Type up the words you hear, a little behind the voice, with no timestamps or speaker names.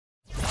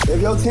If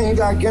your team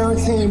got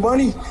guaranteed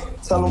money,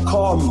 tell them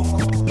call me.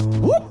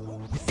 Whoop.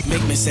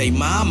 Make me say,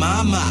 my.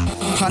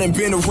 I done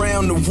been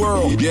around the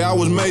world. Yeah, I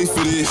was made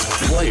for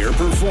this. Player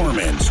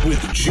Performance with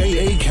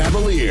J.A.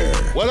 Cavalier.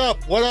 What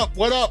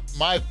up,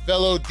 my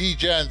fellow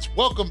D-Gens?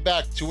 Welcome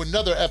back to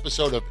another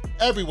episode of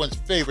everyone's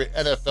favorite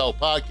NFL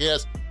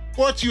podcast,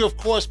 brought to you, of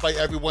course, by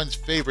everyone's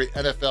favorite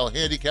NFL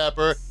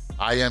handicapper.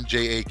 I am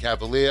J.A.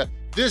 Cavalier.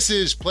 This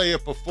is Player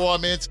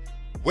Performance.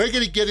 We're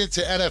going to get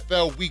into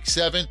NFL Week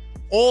 7,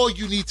 all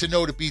you need to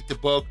know to beat the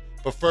book.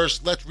 But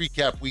first, let's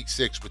recap Week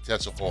 6 with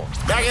Tessa Hall.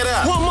 Back it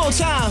up. One more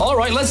time. All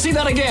right, let's see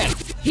that again.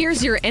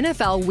 Here's your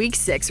NFL Week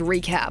 6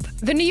 recap.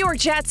 The New York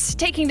Jets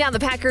taking down the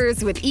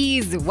Packers with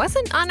ease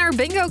wasn't on our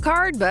bingo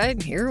card,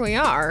 but here we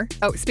are.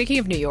 Oh, speaking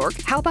of New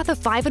York, how about the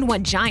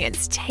 5-1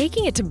 Giants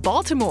taking it to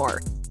Baltimore?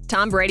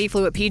 Tom Brady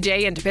flew a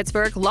PJ into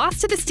Pittsburgh,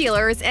 lost to the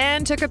Steelers,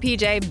 and took a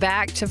PJ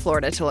back to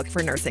Florida to look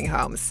for nursing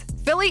homes.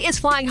 Philly is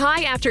flying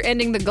high after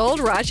ending the gold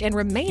rush and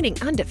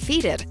remaining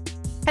undefeated.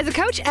 Has a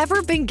coach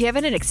ever been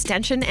given an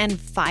extension and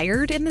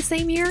fired in the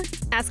same year?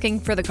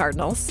 Asking for the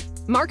Cardinals.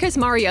 Marcus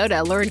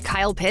Mariota learned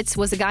Kyle Pitts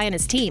was a guy on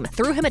his team,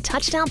 threw him a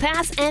touchdown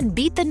pass, and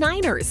beat the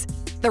Niners.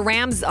 The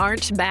Rams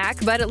aren't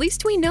back, but at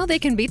least we know they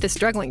can beat the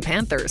struggling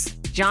Panthers.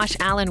 Josh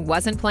Allen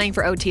wasn't playing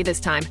for OT this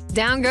time.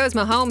 Down goes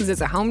Mahomes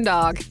as a home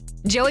dog.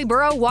 Joey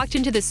Burrow walked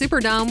into the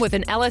Superdome with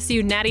an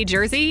LSU Natty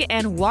jersey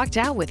and walked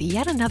out with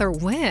yet another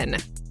win.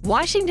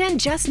 Washington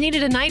just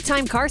needed a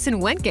nighttime Carson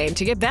Wentz game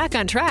to get back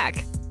on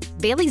track.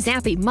 Bailey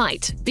Zappi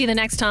might be the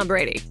next Tom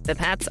Brady. The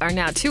Pats are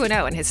now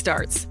 2-0 in his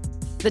starts.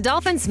 The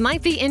Dolphins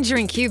might be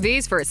injuring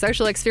QBs for a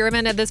social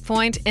experiment at this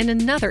point in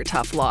another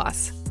tough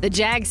loss. The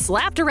Jags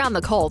slapped around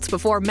the Colts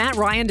before Matt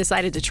Ryan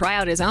decided to try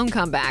out his own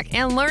comeback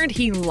and learned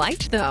he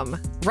liked them.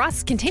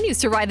 Russ continues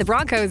to ride the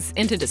Broncos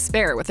into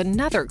despair with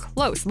another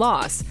close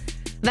loss.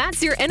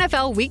 That's your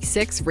NFL Week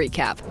 6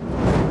 recap.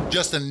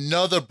 Just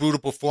another brutal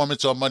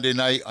performance on Monday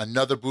night,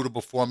 another brutal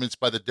performance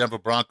by the Denver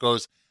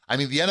Broncos. I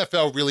mean, the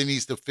NFL really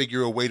needs to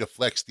figure a way to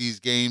flex these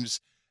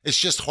games. It's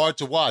just hard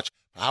to watch.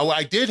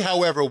 I did,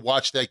 however,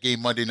 watch that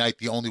game Monday night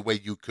the only way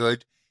you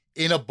could,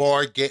 in a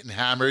bar getting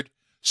hammered.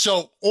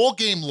 So all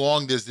game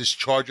long, there's this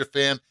Charger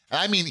fan.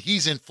 And I mean,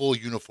 he's in full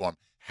uniform.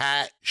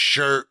 Hat,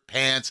 shirt,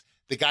 pants.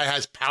 The guy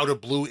has powder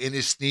blue in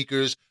his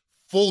sneakers.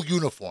 Full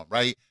uniform,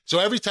 right? So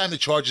every time the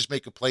Chargers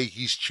make a play,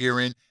 he's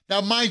cheering.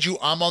 Now, mind you,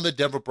 I'm on the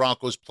Denver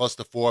Broncos plus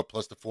the 4,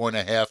 plus the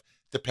 4.5,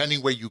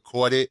 depending where you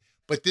caught it.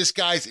 But this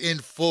guy's in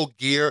full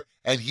gear,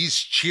 and he's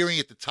cheering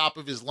at the top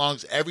of his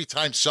lungs every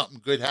time something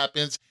good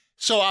happens.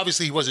 So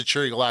obviously he wasn't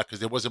cheering a lot because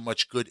there wasn't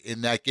much good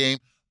in that game.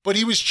 But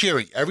he was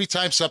cheering. Every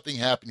time something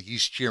happened,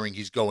 he's cheering.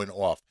 He's going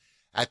off.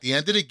 At the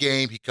end of the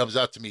game, he comes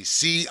up to me,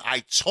 "See,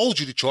 I told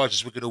you the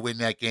Chargers were going to win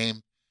that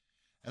game."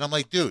 And I'm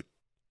like, "Dude,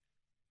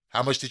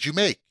 how much did you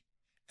make?"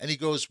 And he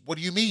goes, "What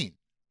do you mean?"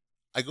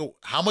 I go,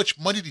 "How much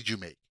money did you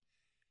make?"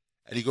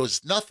 And he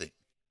goes, "Nothing."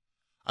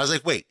 I was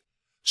like, "Wait,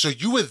 so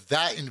you were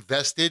that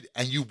invested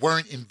and you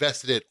weren't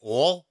invested at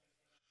all?"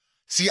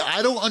 See,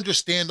 I don't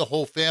understand the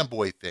whole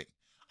fanboy thing.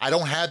 I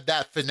don't have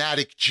that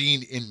fanatic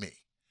gene in me.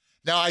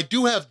 Now, I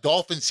do have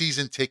Dolphin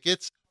season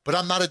tickets, but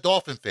I'm not a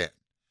Dolphin fan.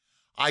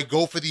 I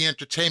go for the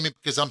entertainment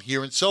because I'm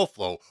here in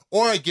SoFlo,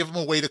 or I give them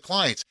away to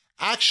clients.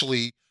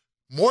 Actually,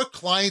 more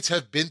clients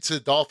have been to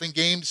Dolphin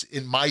games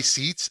in my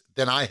seats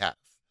than I have.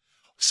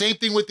 Same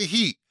thing with the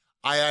Heat.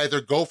 I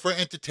either go for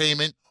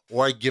entertainment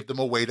or I give them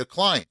away to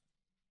client.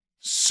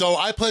 So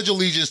I pledge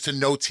allegiance to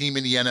no team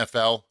in the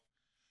NFL.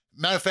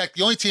 Matter of fact,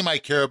 the only team I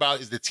care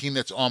about is the team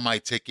that's on my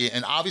ticket,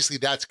 and obviously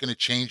that's going to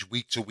change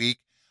week to week.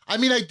 I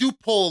mean, I do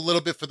pull a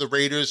little bit for the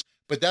Raiders,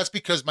 but that's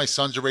because my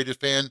son's a Raiders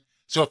fan.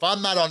 So if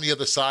I'm not on the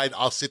other side,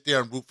 I'll sit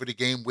there and root for the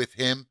game with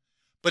him.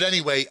 But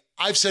anyway,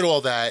 I've said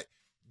all that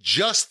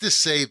just to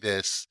say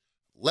this.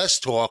 Let's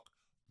talk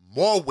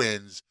more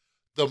wins.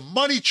 The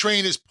money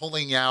train is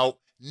pulling out.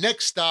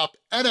 Next stop,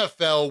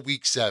 NFL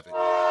Week 7.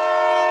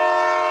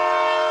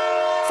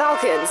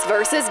 Falcons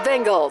versus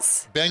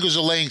Bengals. Bengals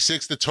are laying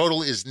 6. The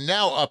total is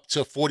now up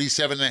to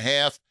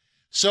 47.5.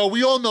 So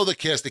we all know the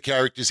cast of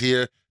characters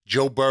here.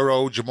 Joe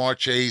Burrow, Jamar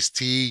Chase,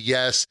 T.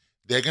 Yes,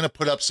 they're going to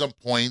put up some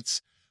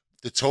points.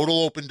 The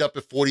total opened up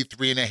at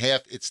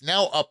 43.5. It's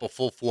now up a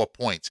full 4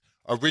 points.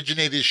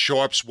 Originators,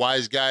 sharps,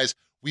 wise guys,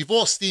 we've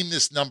all steamed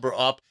this number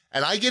up.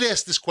 And I get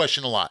asked this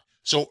question a lot.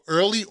 So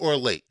early or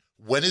late,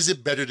 when is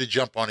it better to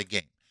jump on a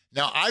game?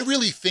 Now, I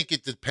really think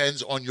it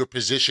depends on your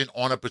position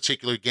on a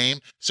particular game,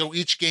 so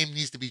each game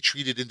needs to be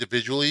treated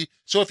individually.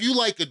 So if you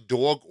like a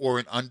dog or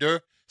an under,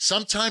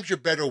 sometimes you're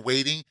better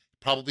waiting,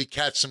 probably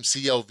catch some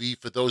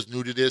CLV. For those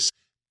new to this,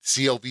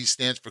 CLV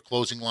stands for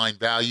closing line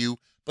value.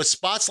 But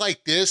spots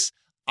like this,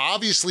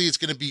 obviously it's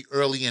going to be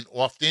early and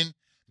often.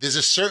 There's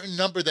a certain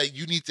number that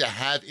you need to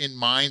have in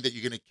mind that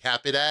you're going to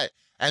cap it at,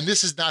 and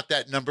this is not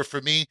that number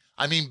for me.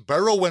 I mean,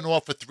 Burrow went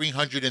off for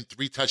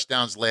 303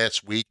 touchdowns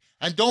last week,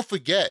 and don't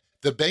forget,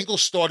 the Bengals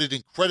started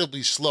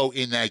incredibly slow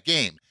in that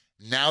game.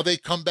 Now they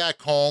come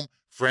back home,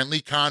 friendly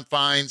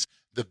confines.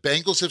 The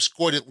Bengals have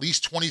scored at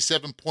least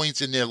 27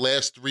 points in their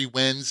last 3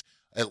 wins.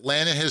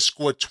 Atlanta has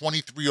scored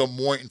 23 or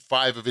more in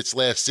 5 of its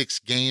last 6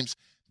 games.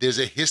 There's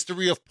a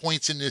history of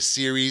points in this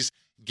series.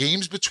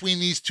 Games between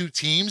these two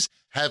teams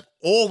have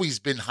always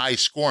been high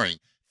scoring,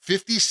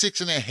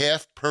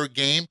 56.5 per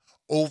game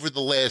over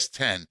the last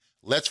 10.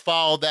 Let's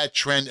follow that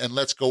trend and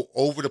let's go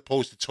over the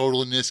posted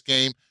total in this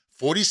game.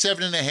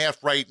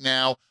 47.5 right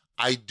now.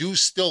 I do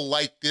still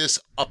like this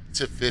up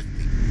to 50.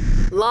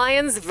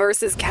 Lions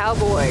versus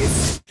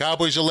Cowboys.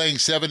 Cowboys are laying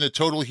 7. The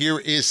total here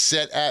is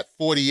set at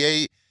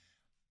 48.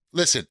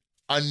 Listen,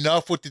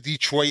 enough with the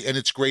Detroit and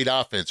its great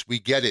offense. We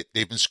get it.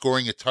 They've been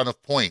scoring a ton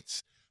of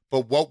points.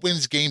 But what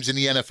wins games in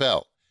the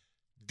NFL?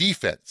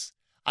 Defense.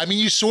 I mean,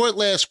 you saw it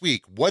last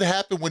week. What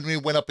happened when we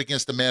went up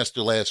against the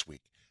Master last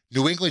week?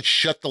 New England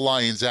shut the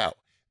Lions out.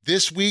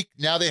 This week,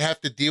 now they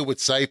have to deal with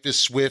Cephus,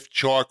 Swift,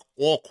 Chark,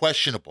 all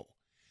questionable.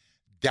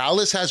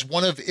 Dallas has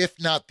one of, if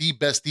not the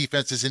best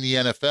defenses in the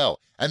NFL,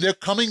 and they're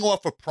coming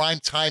off a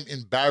primetime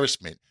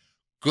embarrassment.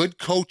 Good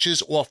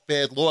coaches off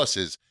bad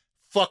losses.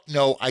 Fuck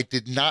no, I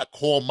did not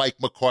call Mike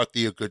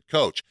McCarthy a good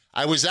coach.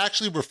 I was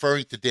actually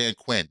referring to Dan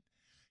Quinn.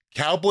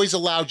 Cowboys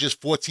allow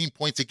just 14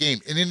 points a game.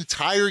 In an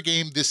entire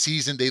game this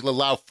season, they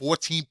allow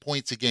 14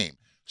 points a game.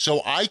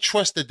 So I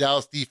trust the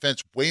Dallas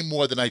defense way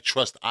more than I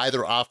trust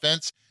either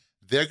offense.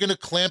 They're going to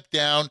clamp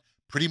down,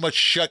 pretty much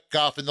shut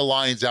Goff and the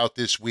Lions out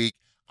this week.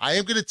 I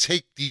am going to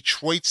take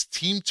Detroit's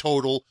team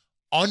total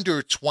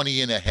under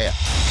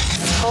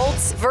 20.5.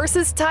 Colts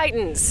versus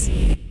Titans.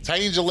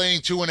 Titans are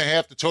laying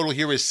 2.5. The total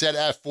here is set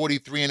at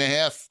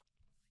 43.5.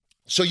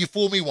 So you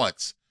fooled me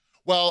once.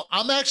 Well,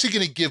 I'm actually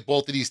going to give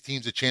both of these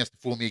teams a chance to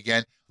fool me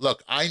again.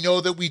 Look, I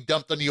know that we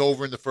dumped on the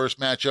over in the first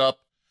matchup,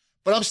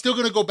 but I'm still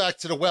going to go back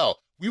to the well.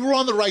 We were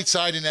on the right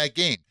side in that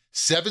game.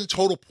 7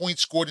 total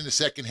points scored in the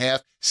second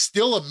half,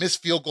 still a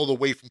missed field goal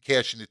away from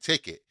cashing the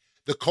ticket.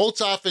 The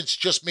Colts offense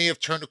just may have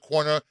turned a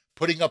corner,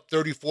 putting up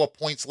 34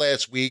 points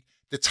last week.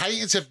 The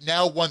Titans have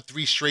now won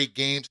 3 straight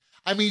games.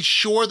 I mean,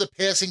 sure, the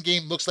passing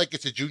game looks like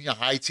it's a junior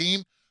high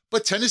team,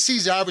 but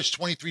Tennessee's averaged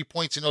 23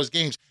 points in those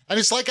games. And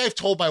it's like I've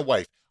told my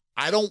wife,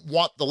 I don't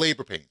want the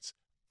labor pains.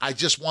 I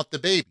just want the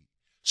baby.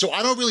 So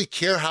I don't really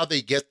care how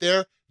they get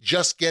there,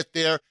 just get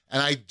there.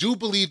 And I do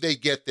believe they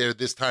get there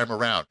this time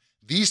around.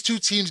 These two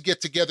teams get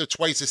together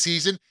twice a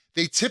season.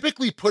 They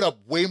typically put up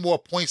way more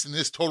points than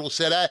this total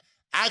set at.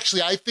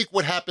 Actually, I think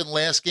what happened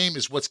last game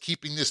is what's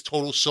keeping this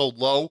total so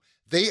low.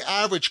 They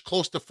average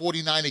close to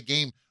 49 a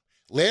game.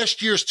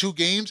 Last year's 2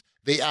 games,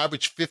 they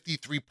averaged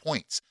 53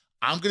 points.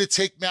 I'm going to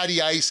take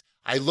Matty Ice.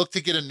 I look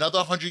to get another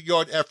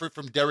 100-yard effort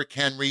from Derrick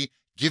Henry.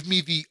 Give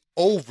me the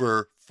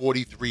over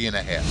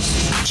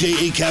 43.5.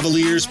 J.A.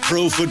 Cavaliers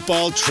Pro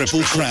Football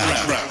Triple Crown.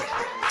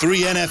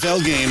 3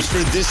 NFL games for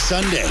this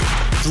Sunday.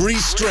 3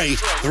 straight,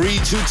 3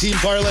 2-team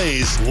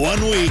parlays,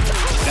 1 week,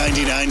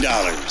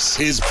 $99.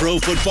 His Pro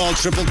Football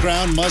Triple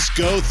Crown must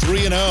go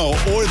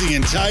 3-0 or the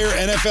entire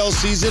NFL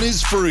season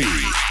is free.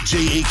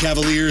 J.A.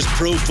 Cavaliers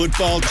Pro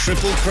Football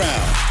Triple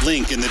Crown.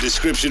 Link in the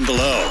description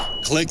below.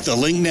 Click the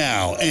link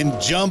now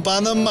and jump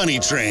on the money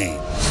train.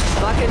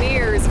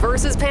 Buccaneers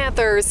versus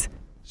Panthers.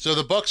 So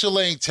the Bucs are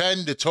laying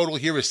 10. The total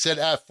here is set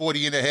at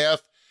 40.5.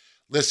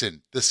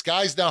 Listen, the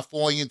sky's not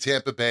falling in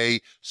Tampa Bay,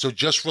 so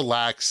just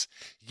relax.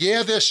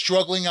 Yeah, they're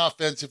struggling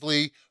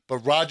offensively, but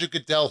Roger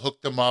Goodell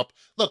hooked them up.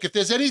 Look, if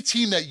there's any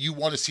team that you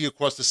want to see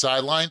across the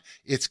sideline,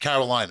 it's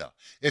Carolina.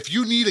 If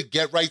you need a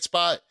get-right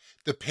spot,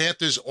 the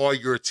Panthers are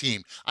your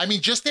team. I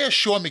mean, just ask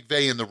Sean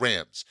McVay and the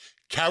Rams.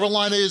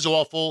 Carolina is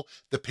awful.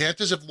 The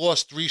Panthers have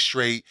lost 3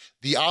 straight.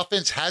 The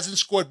offense hasn't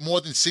scored more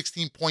than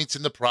 16 points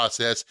in the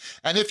process.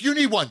 And if you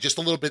need one, just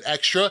a little bit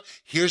extra,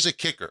 here's a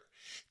kicker.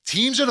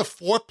 Teams in a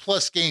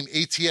 4-plus game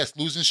ATS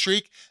losing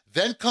streak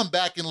then come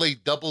back and lay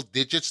double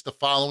digits the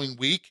following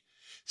week.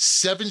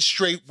 7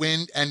 straight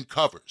win and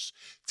covers.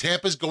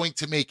 Tampa's going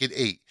to make it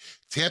 8.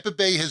 Tampa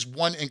Bay has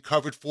won and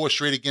covered 4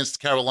 straight against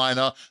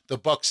Carolina. The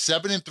Bucs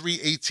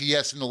 7-3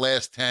 ATS in the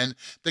last 10.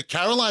 The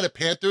Carolina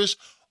Panthers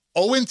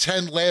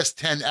 0-10 last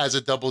 10 as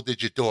a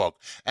double-digit dog.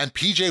 And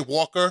PJ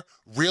Walker,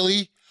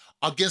 really?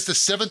 Against the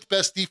 7th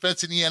best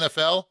defense in the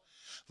NFL?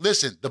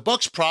 Listen, the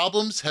Bucs'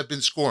 problems have been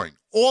scoring.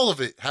 All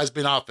of it has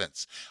been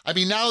offense. I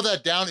mean, narrow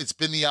that down, it's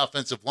been the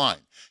offensive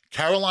line.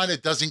 Carolina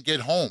doesn't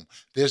get home.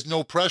 There's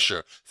no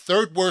pressure.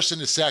 3rd worst in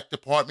the sack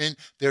department.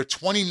 They're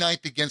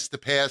 29th against the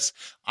pass.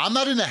 I'm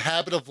not in the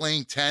habit of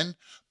laying 10,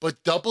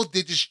 but double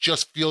digits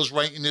just feels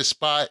right in this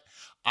spot.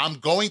 I'm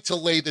going to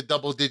lay the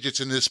double digits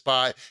in this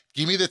spot.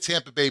 Give me the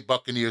Tampa Bay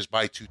Buccaneers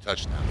by 2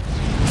 touchdowns.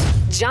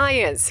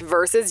 Giants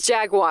versus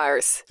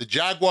Jaguars. The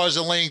Jaguars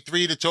are laying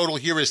 3. The total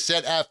here is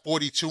set at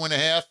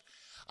 42.5.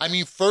 I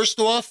mean, first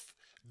off,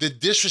 the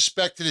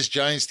disrespect to this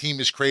Giants team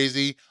is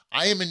crazy.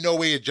 I am in no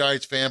way a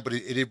Giants fan, but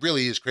it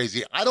really is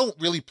crazy. I don't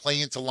really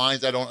play into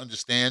lines I don't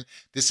understand.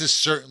 This is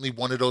certainly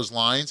one of those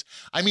lines.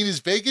 I mean, is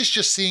Vegas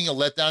just seeing a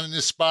letdown in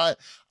this spot?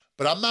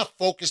 But I'm not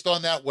focused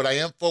on that. What I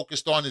am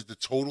focused on is the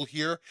total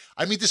here.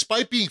 I mean,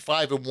 despite being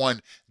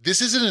 5-1,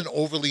 this isn't an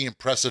overly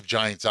impressive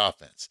Giants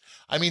offense.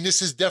 I mean,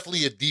 this is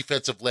definitely a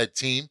defensive-led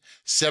team,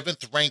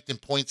 7th ranked in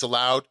points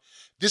allowed.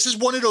 This is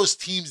one of those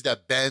teams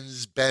that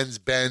bends,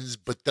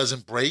 but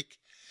doesn't break.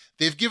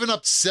 they've given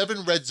up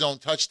 7 red zone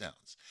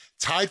touchdowns,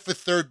 tied for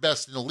 3rd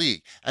best in the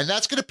league. And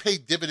that's going to pay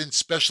dividends,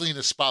 especially in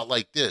a spot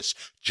like this.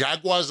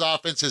 Jaguars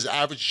offense has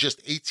averaged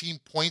just 18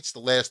 points the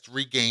last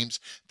 3 games.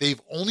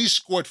 They've only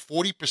scored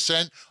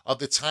 40% of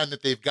the time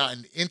that they've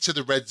gotten into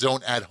the red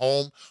zone at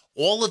home.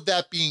 All of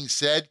that being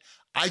said,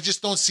 I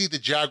just don't see the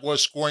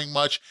Jaguars scoring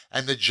much,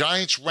 and the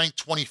Giants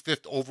ranked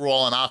 25th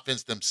overall on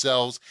offense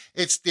themselves.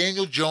 It's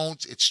Daniel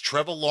Jones, it's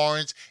Trevor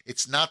Lawrence,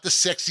 it's not the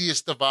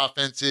sexiest of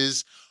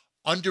offenses.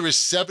 Under is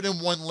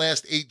 7-1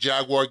 last 8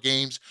 Jaguar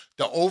games.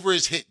 The over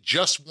is hit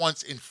just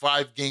once in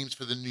 5 games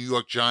for the New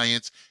York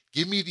Giants.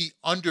 Give me the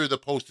under the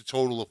posted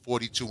total of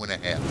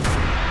 42.5.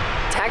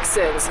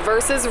 Texans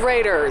versus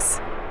Raiders.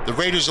 The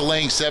Raiders are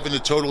laying 7. The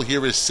total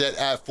here is set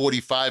at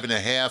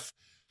 45.5.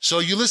 So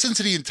you listen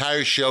to the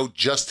entire show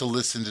just to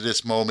listen to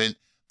this moment,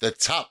 the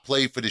top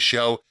play for the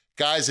show.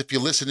 Guys, if you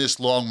listen this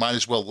long, might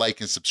as well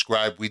like and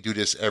subscribe. We do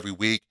this every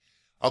week.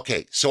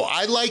 Okay, so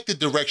I like the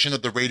direction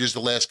of the Raiders the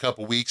last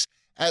couple weeks,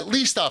 at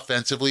least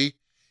offensively.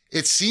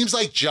 It seems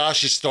like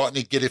Josh is starting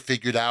to get it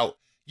figured out.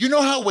 You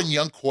know how when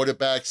young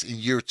quarterbacks in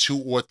year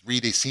 2 or 3,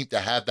 they seem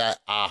to have that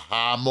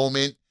aha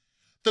moment?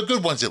 The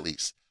good ones at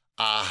least.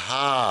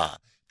 Aha,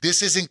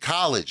 this isn't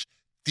college.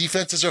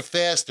 Defenses are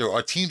faster.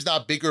 Our team's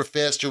not bigger,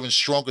 faster, and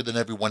stronger than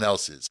everyone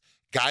else's.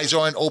 Guys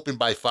aren't open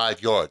by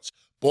 5 yards.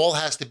 Ball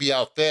has to be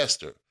out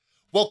faster.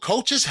 Well,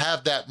 coaches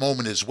have that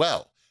moment as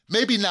well.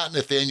 Maybe not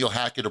Nathaniel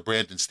Hackett or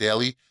Brandon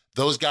Staley.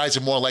 Those guys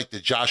are more like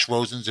the Josh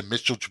Rosens and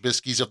Mitchell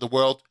Trubisky's of the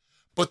world.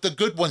 But the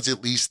good ones,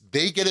 at least,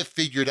 they get it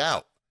figured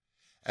out.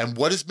 And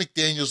what is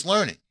McDaniels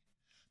learning?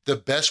 The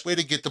best way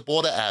to get the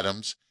ball to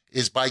Adams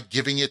is by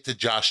giving it to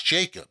Josh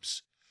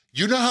Jacobs.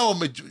 You know how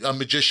a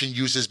magician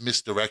uses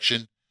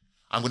misdirection?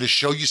 I'm going to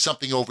show you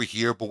something over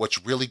here, but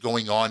what's really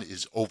going on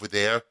is over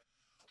there.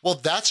 Well,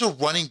 that's a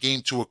running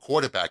game to a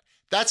quarterback.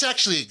 That's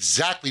actually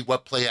exactly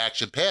what play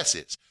action pass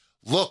is.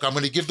 Look, I'm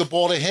going to give the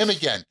ball to him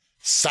again.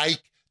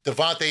 Psych,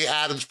 Davante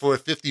Adams for a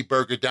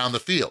 50-burger down the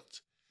field.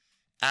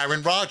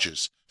 Aaron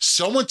Rodgers.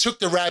 Someone took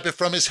the rabbit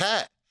from his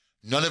hat.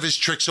 None of his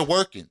tricks are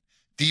working.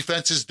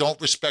 Defenses don't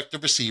respect the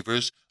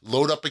receivers,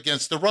 load up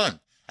against the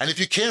run. And if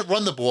you can't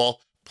run the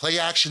ball, play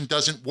action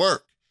doesn't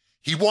work.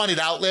 He wanted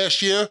out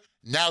last year.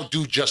 Now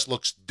dude just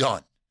looks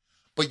done.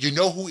 But you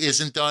know who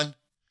isn't done?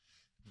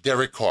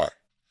 Derek Carr.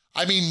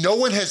 I mean, no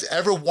one has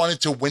ever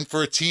wanted to win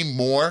for a team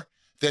more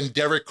than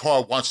Derek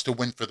Carr wants to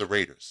win for the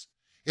Raiders.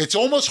 It's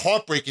almost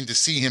heartbreaking to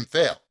see him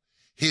fail.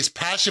 His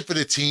passion for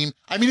the team,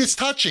 I mean, it's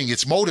touching,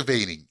 it's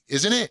motivating,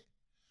 isn't it?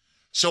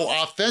 So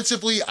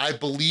offensively, I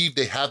believe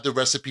they have the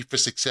recipe for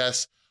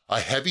success. A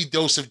heavy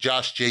dose of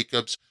Josh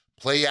Jacobs,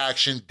 play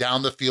action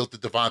down the field to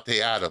Davante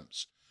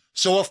Adams.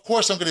 So of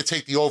course I'm going to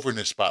take the over in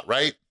this spot,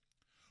 right?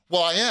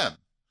 Well, I am,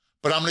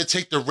 but I'm going to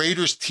take the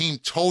Raiders team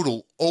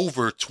total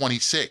over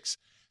 26.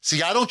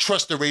 See, I don't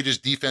trust the Raiders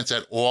defense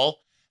at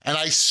all, and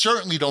I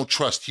certainly don't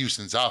trust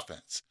Houston's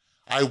offense.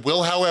 I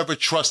will, however,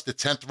 trust the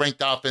 10th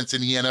ranked offense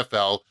in the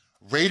NFL.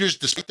 Raiders,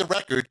 despite the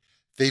record,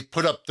 they've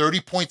put up 30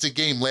 points a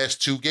game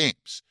last 2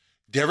 games.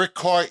 Derek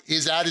Carr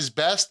is at his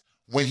best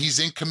when he's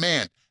in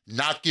command,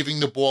 not giving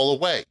the ball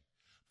away.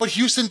 But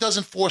Houston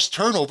doesn't force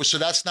turnovers, so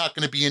that's not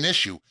going to be an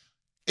issue.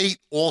 8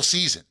 all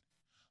season.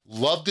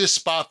 Love this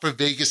spot for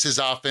Vegas's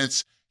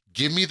offense.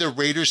 Give me the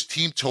Raiders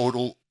team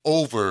total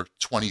over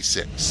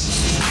 26.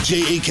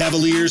 J.A.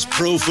 Cavaliers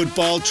Pro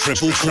Football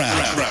Triple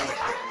Crown.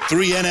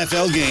 3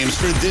 NFL games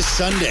for this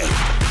Sunday.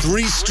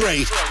 3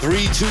 straight,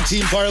 3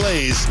 two-team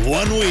parlays,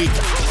 1 week,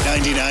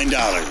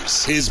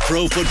 $99. His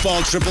Pro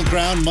Football Triple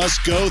Crown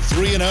must go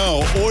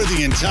 3-0 or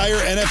the entire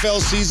NFL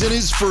season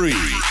is free.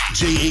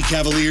 J.A.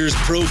 Cavaliers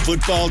Pro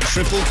Football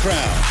Triple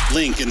Crown.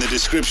 Link in the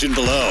description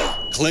below.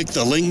 Click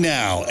the link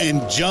now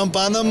and jump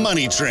on the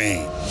money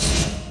train.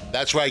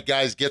 That's right,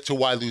 guys. Get to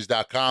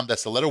ylose.com.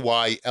 That's the letter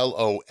Y,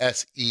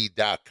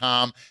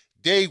 LOSE.com.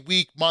 Day,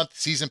 week, month,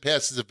 season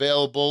passes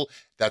available.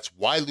 That's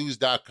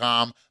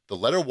ylose.com. The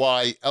letter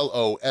Y,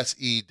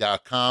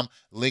 LOSE.com.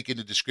 Link in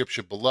the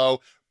description below.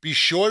 Be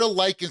sure to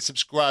like and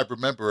subscribe.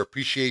 Remember,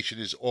 appreciation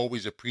is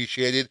always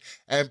appreciated.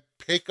 And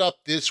pick up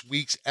this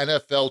week's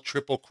NFL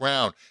Triple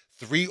Crown.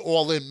 3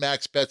 all-in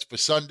max bets for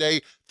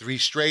Sunday, 3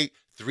 straight,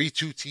 3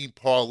 two-team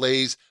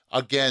parlays.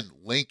 Again,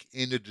 link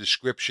in the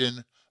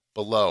description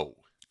below.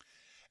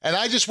 And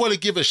I just want to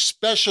give a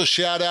special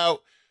shout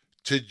out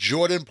to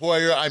Jordan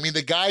Poyer. I mean,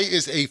 the guy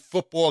is a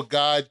football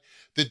god.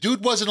 The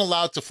dude wasn't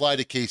allowed to fly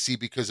to KC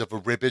because of a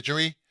rib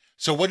injury.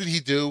 So what did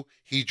he do?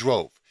 He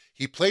drove.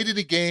 He played in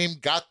the game,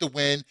 got the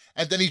win,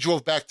 and then he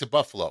drove back to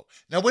Buffalo.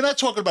 Now, we're not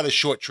talking about a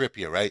short trip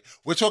here, right?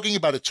 We're talking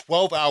about a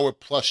 12-hour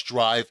plus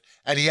drive,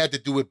 and he had to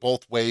do it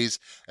both ways.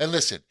 And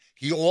listen,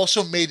 he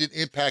also made an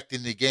impact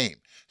in the game.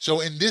 So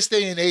in this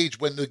day and age,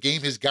 when the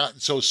game has gotten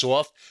so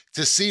soft,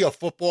 to see a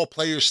football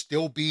player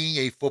still being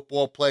a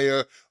football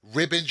player,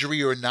 rib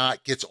injury or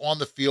not, gets on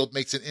the field,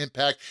 makes an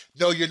impact.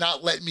 No, you're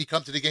not letting me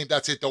come to the game.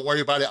 That's it. Don't worry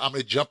about it. I'm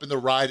going to jump in the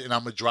ride and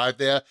I'm going to drive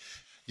there.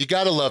 You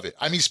got to love it.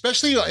 I mean,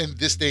 especially in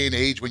this day and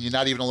age when you're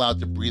not even allowed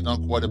to breathe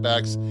on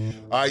quarterbacks.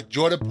 All right,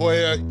 Jordan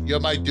Poyer, you're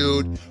my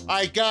dude. All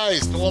right,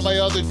 guys, to all my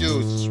other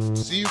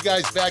dudes, see you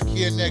guys back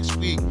here next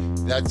week.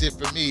 That's it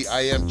for me.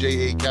 I am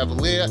J.A.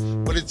 Cavalier.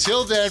 But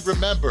until then,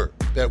 remember,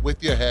 bet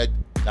with your head,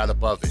 not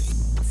above it.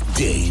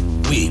 Day,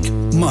 week,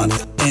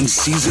 month, and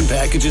season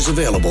packages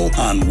available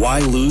on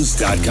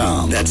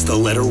whylose.com. That's the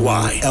letter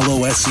Y,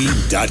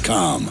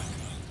 LOSE.com.